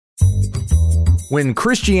When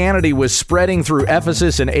Christianity was spreading through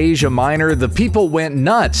Ephesus and Asia Minor, the people went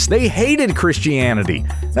nuts. They hated Christianity.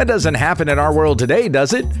 That doesn't happen in our world today,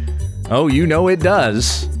 does it? Oh, you know it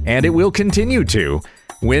does, and it will continue to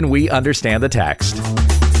when we understand the text.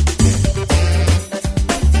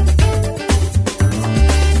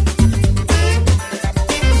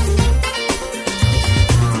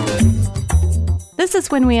 This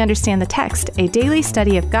is When We Understand the Text, a daily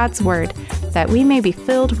study of God's Word, that we may be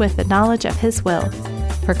filled with the knowledge of His will.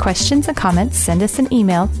 For questions and comments, send us an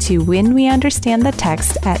email to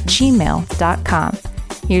whenweunderstandthetext@gmail.com.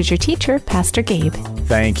 Here's your teacher, Pastor Gabe.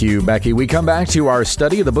 Thank you, Becky. We come back to our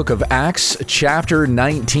study of the book of Acts, chapter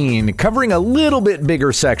 19, covering a little bit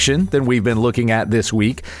bigger section than we've been looking at this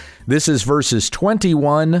week. This is verses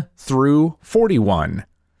 21 through 41.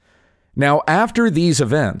 Now, after these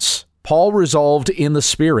events, Paul resolved in the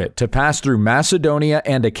Spirit to pass through Macedonia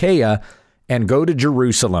and Achaia and go to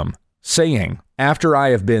Jerusalem, saying, "After I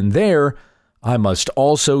have been there, I must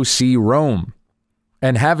also see Rome."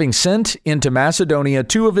 And having sent into Macedonia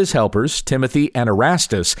two of his helpers, Timothy and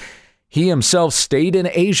Erastus, he himself stayed in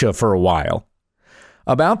Asia for a while.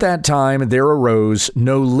 About that time there arose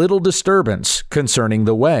no little disturbance concerning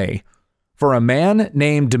the way. For a man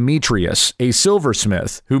named Demetrius, a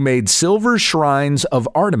silversmith, who made silver shrines of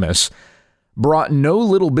Artemis, brought no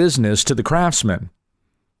little business to the craftsmen.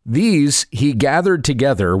 These he gathered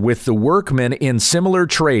together with the workmen in similar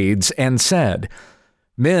trades and said,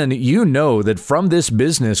 "Men, you know that from this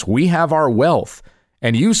business we have our wealth,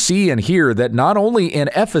 and you see and hear that not only in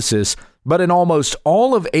Ephesus, but in almost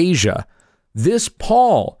all of Asia, this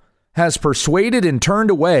Paul has persuaded and turned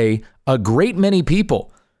away a great many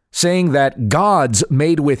people, saying that gods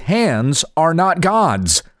made with hands are not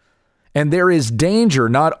gods. And there is danger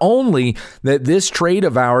not only that this trade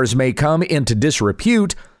of ours may come into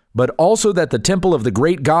disrepute, but also that the temple of the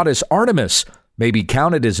great goddess Artemis may be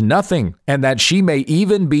counted as nothing, and that she may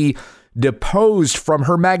even be deposed from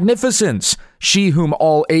her magnificence, she whom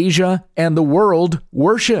all Asia and the world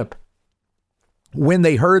worship." When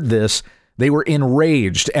they heard this, they were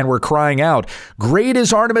enraged and were crying out, "Great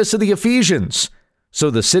is Artemis of the Ephesians!" So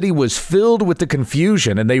the city was filled with the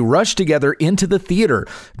confusion, and they rushed together into the theater,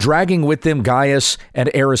 dragging with them Gaius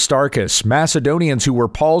and Aristarchus, Macedonians who were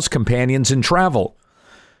Paul's companions in travel.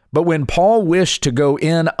 But when Paul wished to go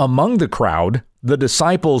in among the crowd, the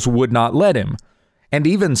disciples would not let him. And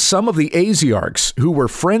even some of the Asiarchs, who were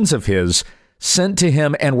friends of his, sent to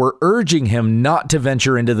him and were urging him not to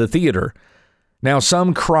venture into the theater. Now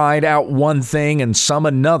some cried out one thing and some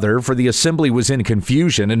another, for the assembly was in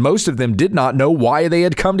confusion, and most of them did not know why they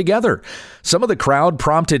had come together. Some of the crowd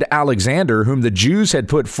prompted Alexander, whom the Jews had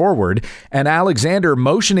put forward, and Alexander,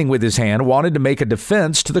 motioning with his hand, wanted to make a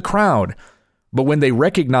defense to the crowd. But when they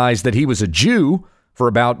recognized that he was a Jew, for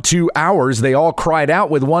about 2 hours they all cried out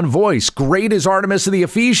with one voice, "Great is Artemis of the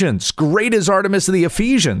Ephesians! Great is Artemis of the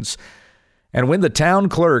Ephesians!" And when the town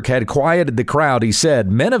clerk had quieted the crowd, he said,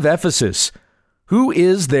 "Men of Ephesus, who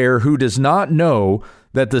is there who does not know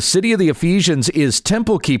that the city of the Ephesians is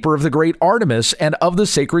temple keeper of the great Artemis and of the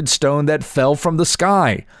sacred stone that fell from the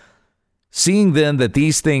sky? Seeing then that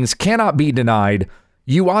these things cannot be denied,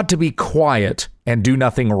 you ought to be quiet and do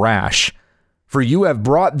nothing rash. For you have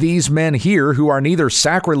brought these men here who are neither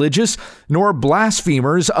sacrilegious nor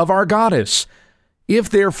blasphemers of our goddess. If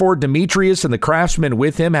therefore Demetrius and the craftsmen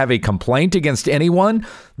with him have a complaint against anyone,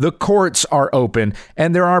 the courts are open,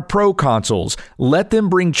 and there are proconsuls. Let them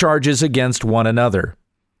bring charges against one another.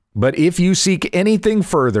 But if you seek anything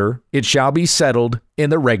further, it shall be settled in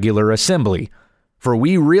the regular assembly. For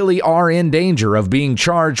we really are in danger of being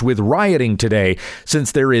charged with rioting today,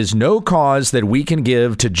 since there is no cause that we can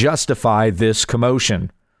give to justify this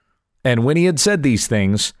commotion." And when he had said these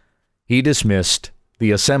things, he dismissed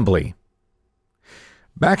the assembly.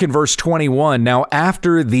 Back in verse 21, now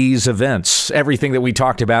after these events, everything that we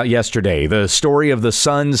talked about yesterday, the story of the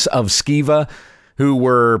sons of Sceva who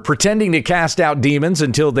were pretending to cast out demons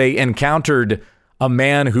until they encountered a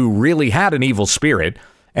man who really had an evil spirit,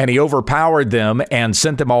 and he overpowered them and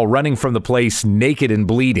sent them all running from the place naked and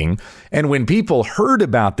bleeding. And when people heard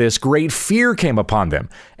about this, great fear came upon them,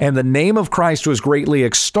 and the name of Christ was greatly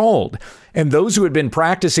extolled. And those who had been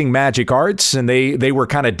practicing magic arts, and they were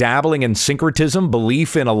kind of dabbling in syncretism,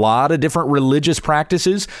 belief in a lot of different religious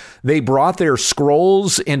practices, they brought their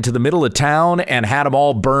scrolls into the middle of town and had them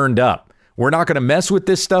all burned up. We're not going to mess with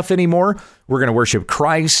this stuff anymore. We're going to worship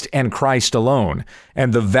Christ and Christ alone.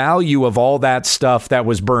 And the value of all that stuff that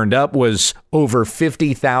was burned up was over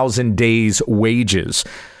 50,000 days' wages.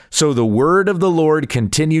 So the word of the Lord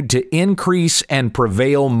continued to increase and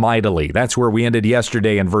prevail mightily. That's where we ended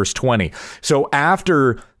yesterday in verse 20. So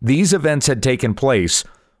after these events had taken place,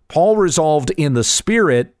 Paul resolved in the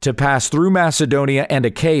Spirit to pass through Macedonia and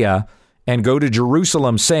Achaia and go to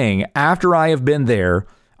Jerusalem, saying, after I have been there,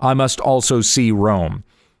 I must also see Rome.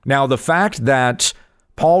 Now, the fact that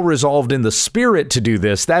Paul resolved in the Spirit to do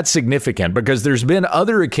this, that's significant because there's been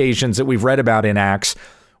other occasions that we've read about in Acts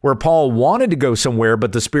where Paul wanted to go somewhere,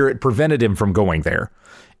 but the Spirit prevented him from going there.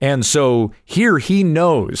 And so here he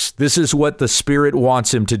knows this is what the Spirit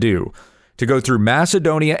wants him to do, to go through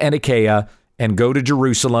Macedonia and Achaia and go to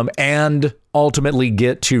Jerusalem and ultimately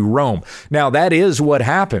get to Rome. Now, that is what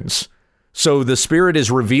happens. So the Spirit is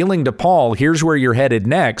revealing to Paul, here's where you're headed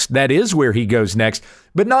next. That is where he goes next,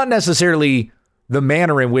 but not necessarily the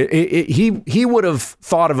manner in which he would have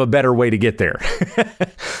thought of a better way to get there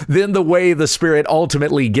than the way the Spirit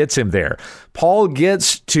ultimately gets him there. Paul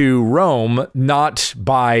gets to Rome not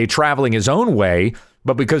by traveling his own way,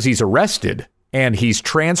 but because he's arrested and he's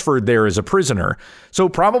transferred there as a prisoner. So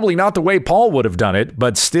probably not the way Paul would have done it,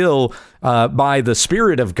 but still by the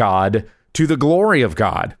Spirit of God to the glory of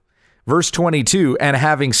God. Verse 22, and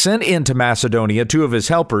having sent into Macedonia 2 of his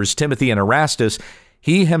helpers, Timothy and Erastus,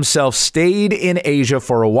 he himself stayed in Asia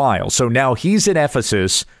for a while. So now he's in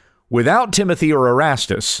Ephesus without Timothy or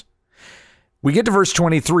Erastus. We get to verse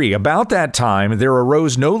 23. About that time, there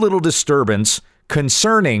arose no little disturbance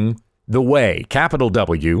concerning the way, capital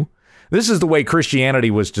W. This is the way Christianity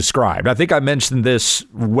was described. I think I mentioned this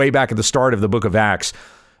way back at the start of the book of Acts.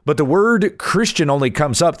 But the word Christian only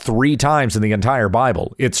comes up 3 times in the entire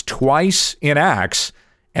Bible. It's twice in Acts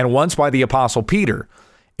and once by the Apostle Peter.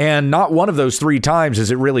 And not one of those 3 times is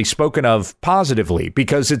it really spoken of positively,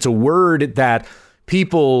 because it's a word that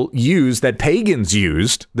people use, that pagans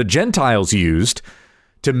used, the Gentiles used,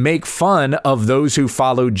 to make fun of those who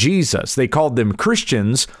followed Jesus. They called them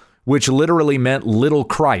Christians, which literally meant little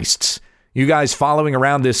Christs. You guys following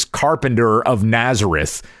around this carpenter of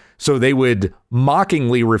Nazareth. So they would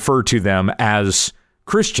mockingly refer to them as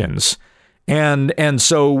Christians. And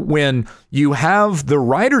so when you have the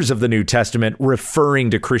writers of the New Testament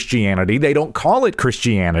referring to Christianity, they don't call it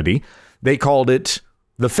Christianity. They called it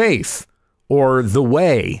the faith or the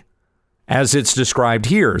way, as it's described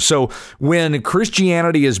here. So when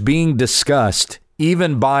Christianity is being discussed,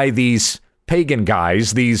 even by these pagan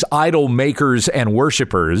guys, these idol makers and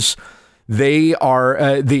worshipers, they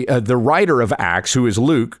are the writer of Acts, who is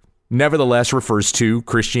Luke, nevertheless refers to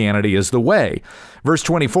Christianity as the way. Verse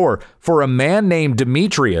 24, for a man named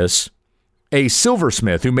Demetrius, a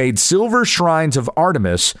silversmith who made silver shrines of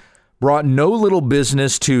Artemis, brought no little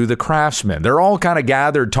business to the craftsmen. They're all kind of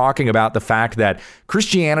gathered talking about the fact that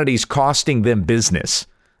Christianity's costing them business.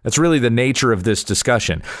 That's really the nature of this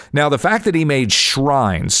discussion. Now, the fact that he made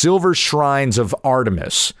shrines, silver shrines of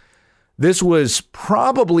Artemis, this was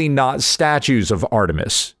probably not statues of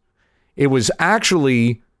Artemis. It was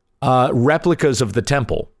actually replicas of the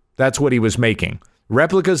temple. That's what he was making.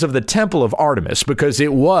 Replicas of the temple of Artemis, because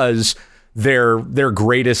it was their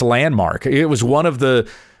greatest landmark. It was one of the,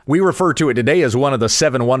 we refer to it today as one of the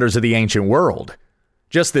 7 wonders of the ancient world.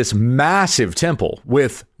 Just this massive temple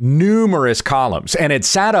with numerous columns, and it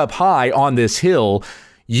sat up high on this hill.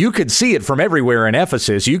 You could see it from everywhere in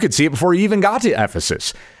Ephesus. You could see it before you even got to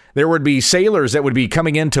Ephesus. There would be sailors that would be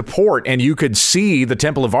coming into port, and you could see the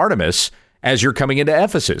temple of Artemis as you're coming into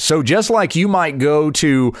Ephesus. So just like you might go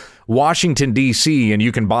to Washington, D.C., and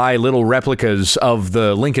you can buy little replicas of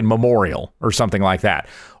the Lincoln Memorial or something like that,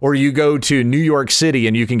 or you go to New York City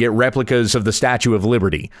and you can get replicas of the Statue of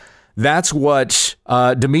Liberty. That's what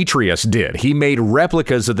Demetrius did. He made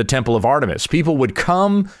replicas of the Temple of Artemis. People would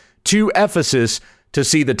come to Ephesus to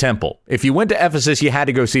see the temple. If you went to Ephesus, you had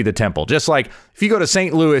to go see the temple. Just like if you go to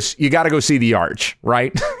St. Louis, you got to go see the arch,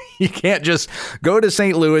 right? You can't just go to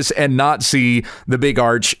St. Louis and not see the big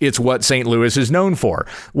arch. It's what St. Louis is known for.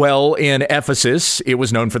 Well, in Ephesus, it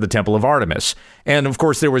was known for the Temple of Artemis. And of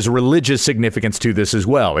course, there was religious significance to this as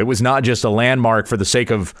well. It was not just a landmark for the sake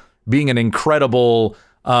of being an incredible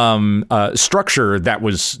structure that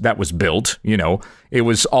was built. You know, it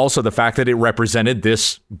was also the fact that it represented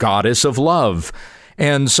this goddess of love.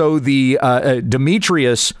 And so the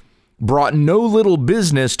Demetrius brought no little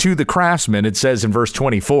business to the craftsmen, it says in verse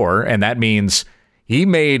 24, and that means he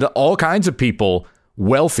made all kinds of people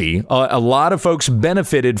wealthy. A lot of folks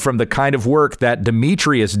benefited from the kind of work that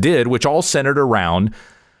Demetrius did, which all centered around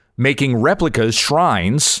making replicas,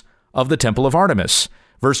 shrines of the Temple of Artemis.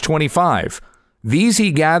 Verse 25, these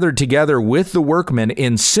he gathered together with the workmen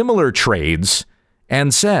in similar trades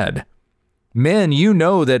and said, men, you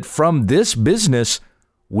know that from this business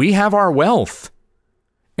we have our wealth.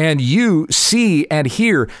 And you see and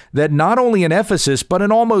hear that not only in Ephesus, but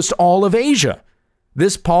in almost all of Asia,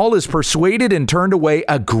 this Paul has persuaded and turned away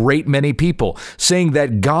a great many people, saying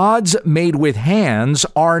that gods made with hands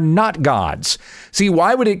are not gods. See,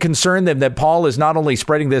 why would it concern them that Paul is not only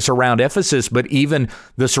spreading this around Ephesus, but even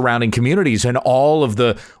the surrounding communities and all of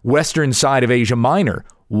the western side of Asia Minor?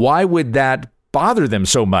 Why would that bother them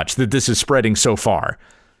so much that this is spreading so far?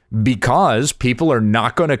 Because people are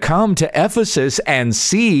not going to come to Ephesus and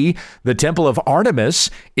see the temple of Artemis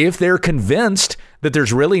if they're convinced that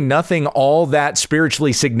there's really nothing all that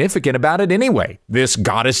spiritually significant about it anyway. This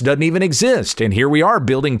goddess doesn't even exist. And here we are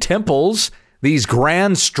building temples, these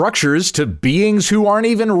grand structures to beings who aren't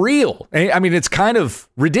even real. I mean, it's kind of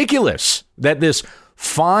ridiculous that this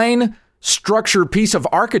fine structure piece of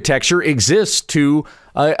architecture exists to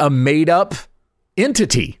a made up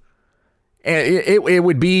entity. It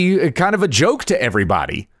would be kind of a joke to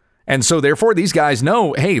everybody. And so therefore, these guys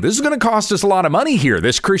know, hey, this is going to cost us a lot of money here.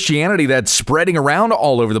 This Christianity that's spreading around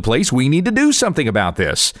all over the place, we need to do something about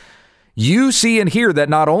this. You see and hear that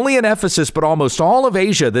not only in Ephesus, but almost all of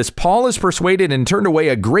Asia, this Paul has persuaded and turned away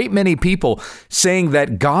a great many people, saying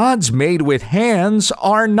that gods made with hands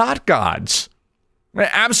are not gods.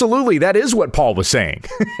 Absolutely, that is what Paul was saying.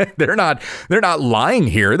 They're not lying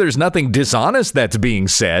here. There's nothing dishonest that's being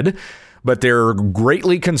said. But they're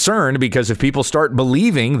greatly concerned because if people start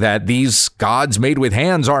believing that these gods made with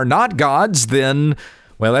hands are not gods, then,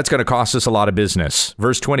 well, that's going to cost us a lot of business.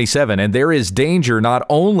 Verse 27, and there is danger not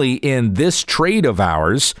only in this trade of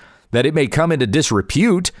ours, that it may come into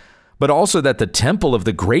disrepute, but also that the temple of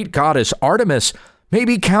the great goddess Artemis may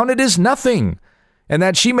be counted as nothing, and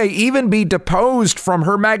that she may even be deposed from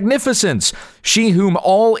her magnificence, she whom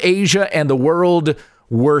all Asia and the world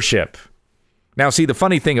worship. Now, see, the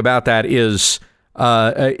funny thing about that is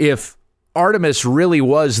if Artemis really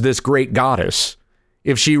was this great goddess,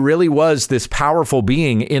 if she really was this powerful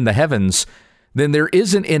being in the heavens, then there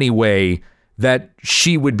isn't any way that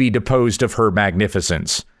she would be deposed of her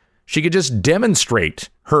magnificence. She could just demonstrate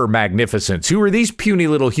her magnificence. Who are these puny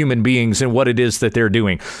little human beings and what it is that they're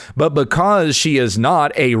doing? But because she is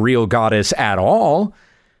not a real goddess at all,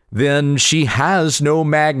 then she has no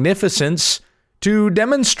magnificence to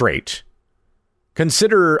demonstrate.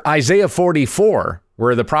 Consider Isaiah 44,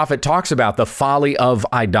 where the prophet talks about the folly of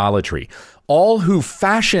idolatry. All who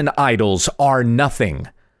fashion idols are nothing,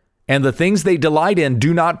 and the things they delight in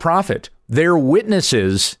do not profit. Their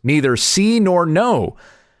witnesses neither see nor know,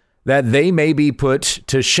 that they may be put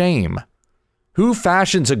to shame. Who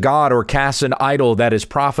fashions a god or casts an idol that is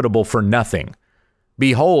profitable for nothing?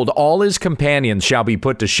 Behold, all his companions shall be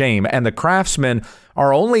put to shame, and the craftsmen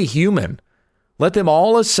are only human. Let them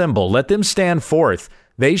all assemble, let them stand forth.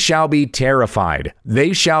 They shall be terrified.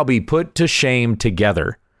 They shall be put to shame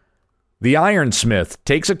together. The ironsmith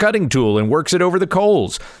takes a cutting tool and works it over the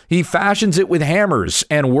coals. He fashions it with hammers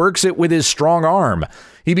and works it with his strong arm.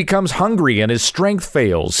 He becomes hungry and his strength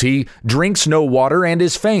fails. He drinks no water and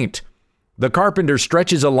is faint. The carpenter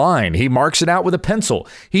stretches a line. He marks it out with a pencil.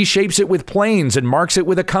 He shapes it with planes and marks it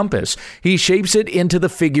with a compass. He shapes it into the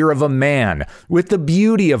figure of a man, with the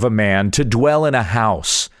beauty of a man to dwell in a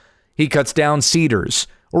house. He cuts down cedars,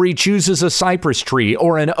 or he chooses a cypress tree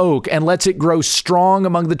or an oak and lets it grow strong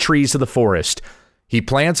among the trees of the forest. He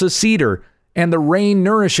plants a cedar, and the rain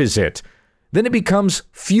nourishes it. Then it becomes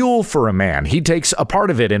fuel for a man. He takes a part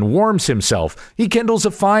of it and warms himself. He kindles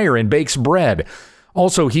a fire and bakes bread.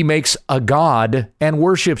 Also, he makes a god and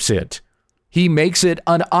worships it. He makes it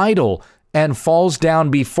an idol and falls down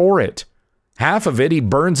before it. Half of it he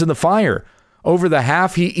burns in the fire. Over the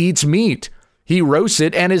half he eats meat. He roasts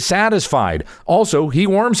it and is satisfied. Also, he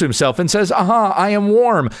warms himself and says, "Aha, I am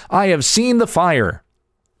warm. I have seen the fire."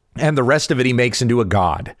 And the rest of it he makes into a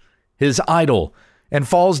god, his idol, and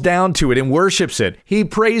falls down to it and worships it. He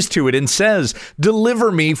prays to it and says,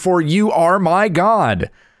 "Deliver me, for you are my God."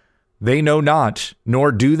 They know not,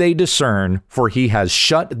 nor do they discern, for he has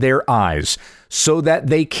shut their eyes so that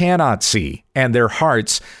they cannot see, and their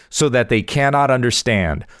hearts so that they cannot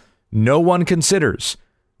understand. No one considers,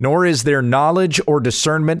 nor is there knowledge or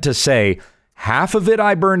discernment to say, half of it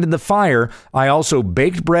I burned in the fire, I also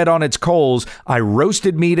baked bread on its coals, I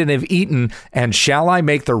roasted meat and have eaten, and shall I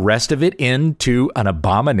make the rest of it into an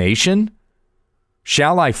abomination?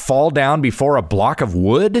 Shall I fall down before a block of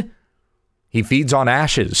wood? He feeds on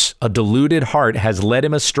ashes. A deluded heart has led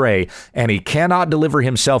him astray, and he cannot deliver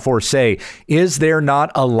himself or say, "Is there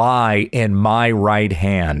not a lie in my right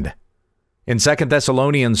hand?" In 2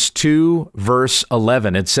 Thessalonians 2, verse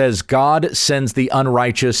 11, it says, God sends the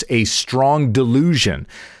unrighteous a strong delusion,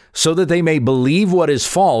 so that they may believe what is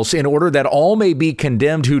false, in order that all may be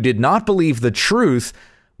condemned who did not believe the truth,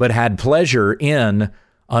 but had pleasure in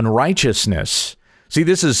unrighteousness. See,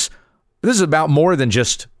 this is about more than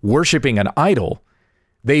just worshiping an idol.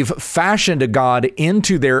 They've fashioned a god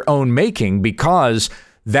into their own making because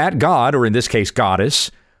that god, or in this case goddess,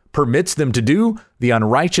 permits them to do the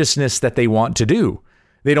unrighteousness that they want to do.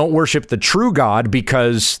 They don't worship the true God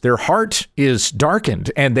because their heart is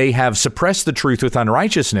darkened and they have suppressed the truth with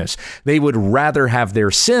unrighteousness. They would rather have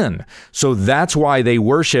their sin. So that's why they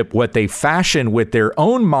worship what they fashion with their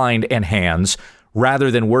own mind and hands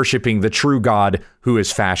rather than worshiping the true God who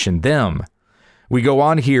has fashioned them. We go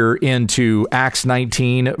on here into Acts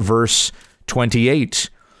 19, verse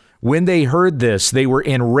 28. When they heard this, they were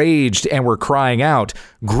enraged and were crying out,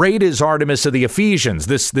 "Great is Artemis of the Ephesians,"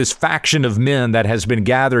 this faction of men that has been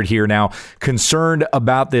gathered here now, concerned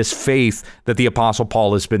about this faith that the Apostle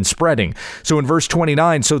Paul has been spreading. So in verse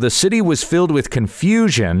 29, so the city was filled with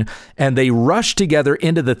confusion, and they rushed together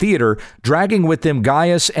into the theater, dragging with them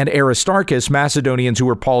Gaius and Aristarchus, Macedonians who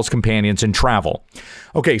were Paul's companions in travel.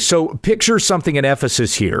 Okay, so picture something in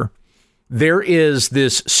Ephesus here. There is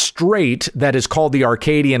this strait that is called the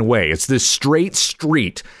Arcadian Way. It's this straight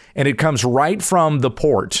street, and it comes right from the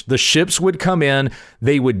port. The ships would come in,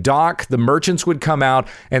 they would dock, the merchants would come out,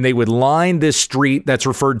 and they would line this street that's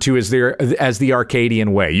referred to as the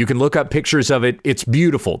Arcadian Way. You can look up pictures of it. It's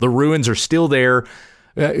beautiful. The ruins are still there.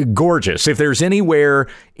 Gorgeous. If there's anywhere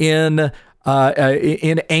in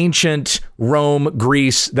ancient Rome,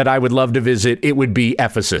 Greece, that I would love to visit, it would be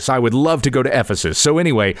Ephesus. I would love to go to Ephesus. So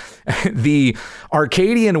anyway, the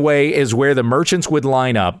Arcadian Way is where the merchants would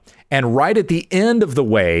line up, and right at the end of the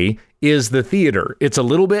way is the theater. It's a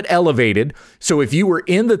little bit elevated, so if you were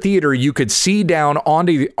in the theater, you could see down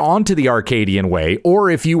onto the Arcadian Way, or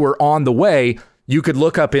if you were on the way, you could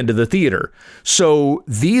look up into the theater. So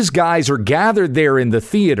these guys are gathered there in the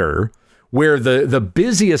theater, where the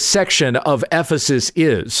busiest section of Ephesus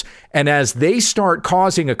is. And as they start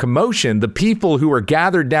causing a commotion, the people who are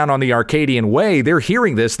gathered down on the Arcadian Way, they're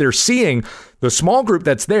hearing this, they're seeing the small group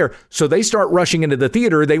that's there, so they start rushing into the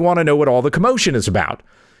theater. They want to know what all the commotion is about.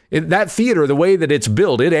 That theater, the way that it's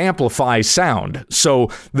built, it amplifies sound. So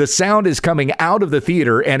the sound is coming out of the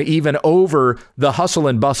theater and even over the hustle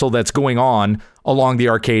and bustle that's going on along the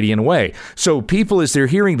Arcadian Way. So people, as they're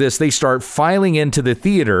hearing this, they start filing into the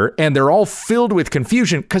theater, and they're all filled with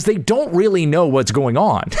confusion because they don't really know what's going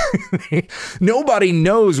on. Nobody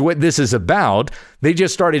knows what this is about. They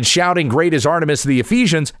just started shouting, "Great is Artemis of the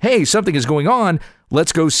Ephesians." Hey, something is going on.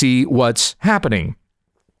 Let's go see what's happening.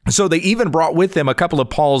 So they even brought with them a couple of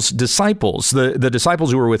Paul's disciples, the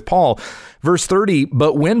disciples who were with Paul. Verse 30,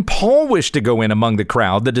 but when Paul wished to go in among the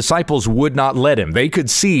crowd, the disciples would not let him. They could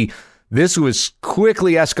see this was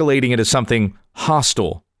quickly escalating into something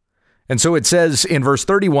hostile. And so it says in verse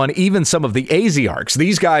 31, even some of the Asiarchs,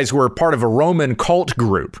 these guys were part of a Roman cult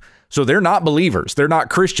group. So they're not believers, they're not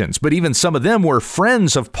Christians, but even some of them were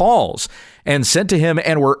friends of Paul's and sent to him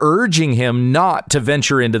and were urging him not to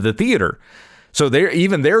venture into the theater. So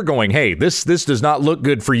they're going, hey, this does not look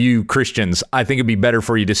good for you Christians. I think it'd be better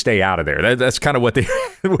for you to stay out of there. That's kind of what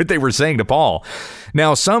they were saying to Paul.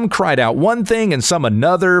 Now, some cried out one thing and some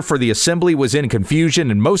another, for the assembly was in confusion,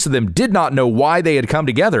 and most of them did not know why they had come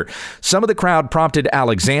together. Some of the crowd prompted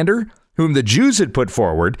Alexander, whom the Jews had put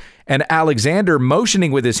forward, and Alexander,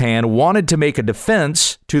 motioning with his hand, wanted to make a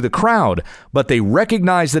defense to the crowd, but they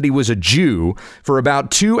recognized that he was a Jew. For about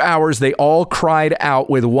 2 hours, they all cried out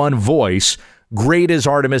with one voice, "Great is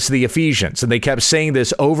Artemis of the Ephesians." And they kept saying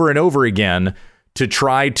this over and over again to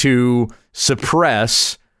try to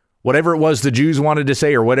suppress whatever it was the Jews wanted to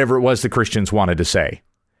say or whatever it was the Christians wanted to say.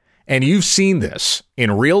 And you've seen this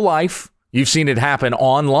in real life. You've seen it happen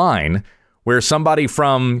online, where somebody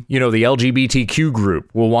from, the LGBTQ group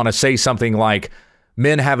will want to say something like,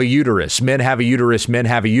 men have a uterus, men have a uterus, men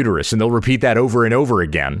have a uterus. And they'll repeat that over and over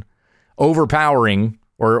again, overpowering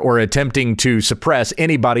or attempting to suppress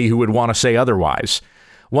anybody who would want to say otherwise.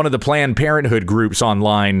 One of the Planned Parenthood groups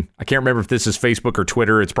online, I can't remember if this is Facebook or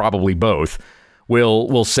Twitter, it's probably both,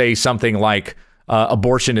 will say something like,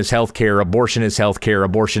 abortion is healthcare, abortion is healthcare,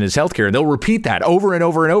 abortion is healthcare. And they'll repeat that over and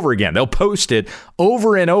over and over again. They'll post it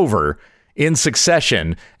over and over in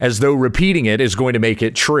succession as though repeating it is going to make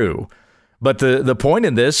it true. But the point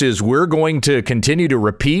in this is we're going to continue to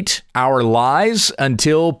repeat our lies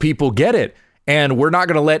until people get it. And we're not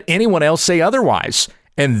going to let anyone else say otherwise.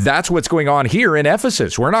 And that's what's going on here in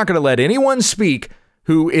Ephesus. We're not going to let anyone speak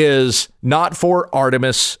who is not for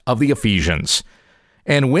Artemis of the Ephesians.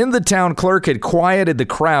 And when the town clerk had quieted the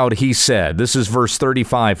crowd, he said, this is verse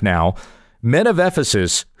 35 now, "Men of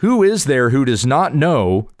Ephesus, who is there who does not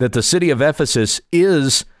know that the city of Ephesus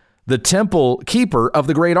is the temple keeper of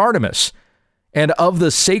the great Artemis? and of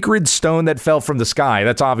the sacred stone that fell from the sky.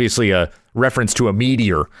 That's obviously a reference to a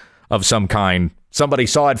meteor of some kind. Somebody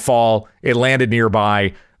saw it fall, it landed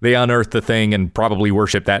nearby, they unearthed the thing and probably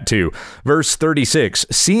worshiped that too. Verse 36,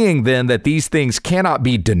 seeing then that these things cannot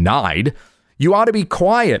be denied, you ought to be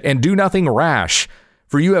quiet and do nothing rash.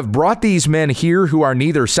 For you have brought these men here who are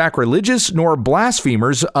neither sacrilegious nor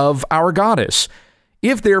blasphemers of our goddess.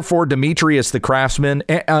 If therefore Demetrius the craftsman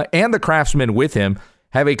and the craftsmen with him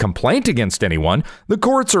have a complaint against anyone, the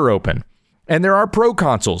courts are open, and there are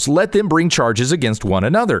proconsuls. Let them bring charges against one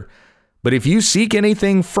another. But if you seek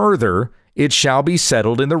anything further, it shall be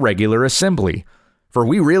settled in the regular assembly. For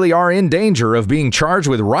we really are in danger of being charged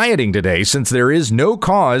with rioting today, since there is no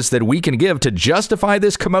cause that we can give to justify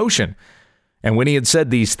this commotion. And when he had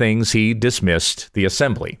said these things, he dismissed the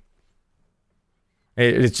assembly.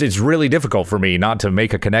 It's really difficult for me not to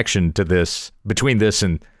make a connection to this, between this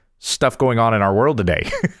and stuff going on in our world today.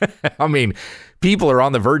 I mean, people are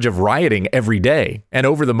on the verge of rioting every day and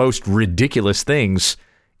over the most ridiculous things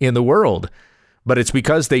in the world. But it's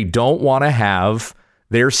because they don't want to have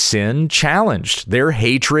their sin challenged, their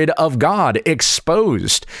hatred of God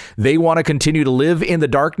exposed. They want to continue to live in the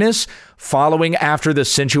darkness, following after the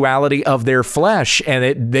sensuality of their flesh.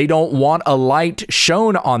 And they don't want a light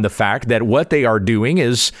shown on the fact that what they are doing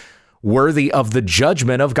is worthy of the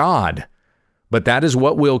judgment of God. But that is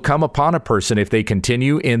what will come upon a person if they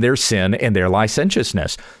continue in their sin and their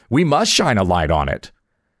licentiousness. We must shine a light on it.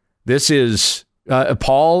 This is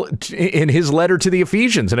Paul, in his letter to the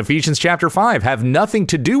Ephesians, in Ephesians chapter 5, have nothing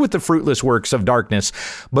to do with the fruitless works of darkness,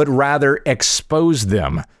 but rather expose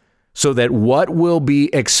them, so that what will be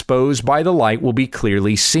exposed by the light will be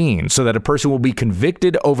clearly seen, so that a person will be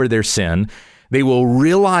convicted over their sin, they will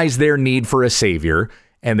realize their need for a Savior,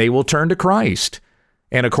 and they will turn to Christ.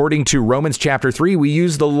 And according to Romans chapter 3, we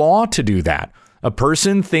use the law to do that. A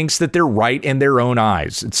person thinks that they're right in their own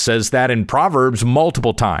eyes. It says that in Proverbs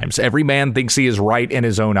multiple times. Every man thinks he is right in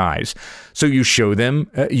his own eyes. So you show him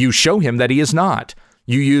that he is not.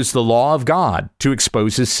 You use the law of God to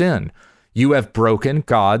expose his sin. You have broken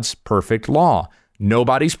God's perfect law.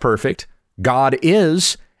 Nobody's perfect. God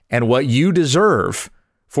is, and what you deserve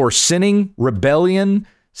for sinning, rebellion,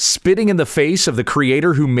 spitting in the face of the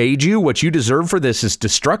Creator who made you, what you deserve for this is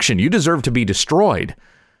destruction. You deserve to be destroyed.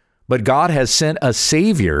 But God has sent a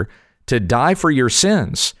Savior to die for your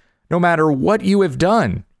sins. No matter what you have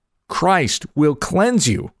done, Christ will cleanse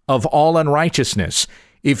you of all unrighteousness.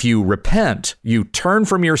 If you repent, you turn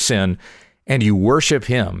from your sin, and you worship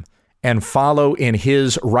Him and follow in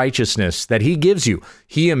His righteousness that He gives you.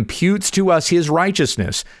 He imputes to us His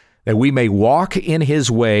righteousness that we may walk in His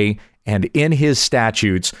way and in His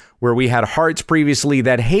statutes. Where we had hearts previously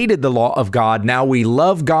that hated the law of God, now we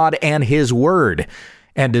love God and His word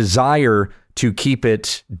and desire to keep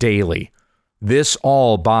it daily. This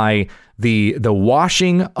all by the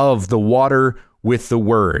washing of the water with the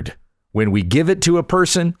word. When we give it to a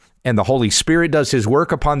person and the Holy Spirit does His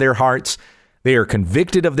work upon their hearts, they are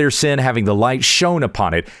convicted of their sin, having the light shone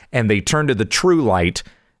upon it, and they turn to the true light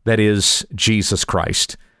that is Jesus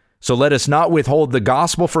Christ. So let us not withhold the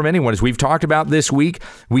gospel from anyone. As we've talked about this week,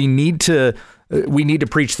 we need to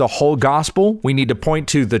preach the whole gospel. We need to point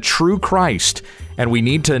to the true Christ, and we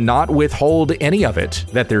need to not withhold any of it,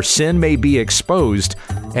 that their sin may be exposed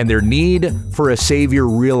and their need for a Savior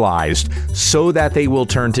realized, so that they will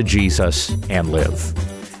turn to Jesus and live.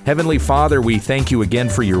 Heavenly Father, we thank you again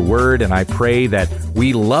for your word, and I pray that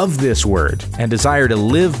we love this word and desire to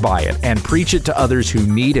live by it and preach it to others who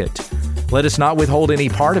need it. Let us not withhold any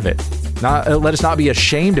part of it. Let us not be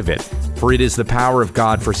ashamed of it, for it is the power of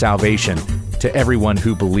God for salvation to everyone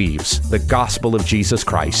who believes, the gospel of Jesus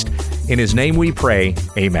Christ. In His name we pray,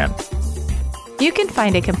 amen. You can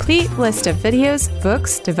find a complete list of videos,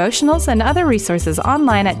 books, devotionals, and other resources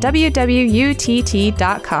online at www.utt.com.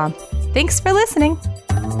 Thanks for listening.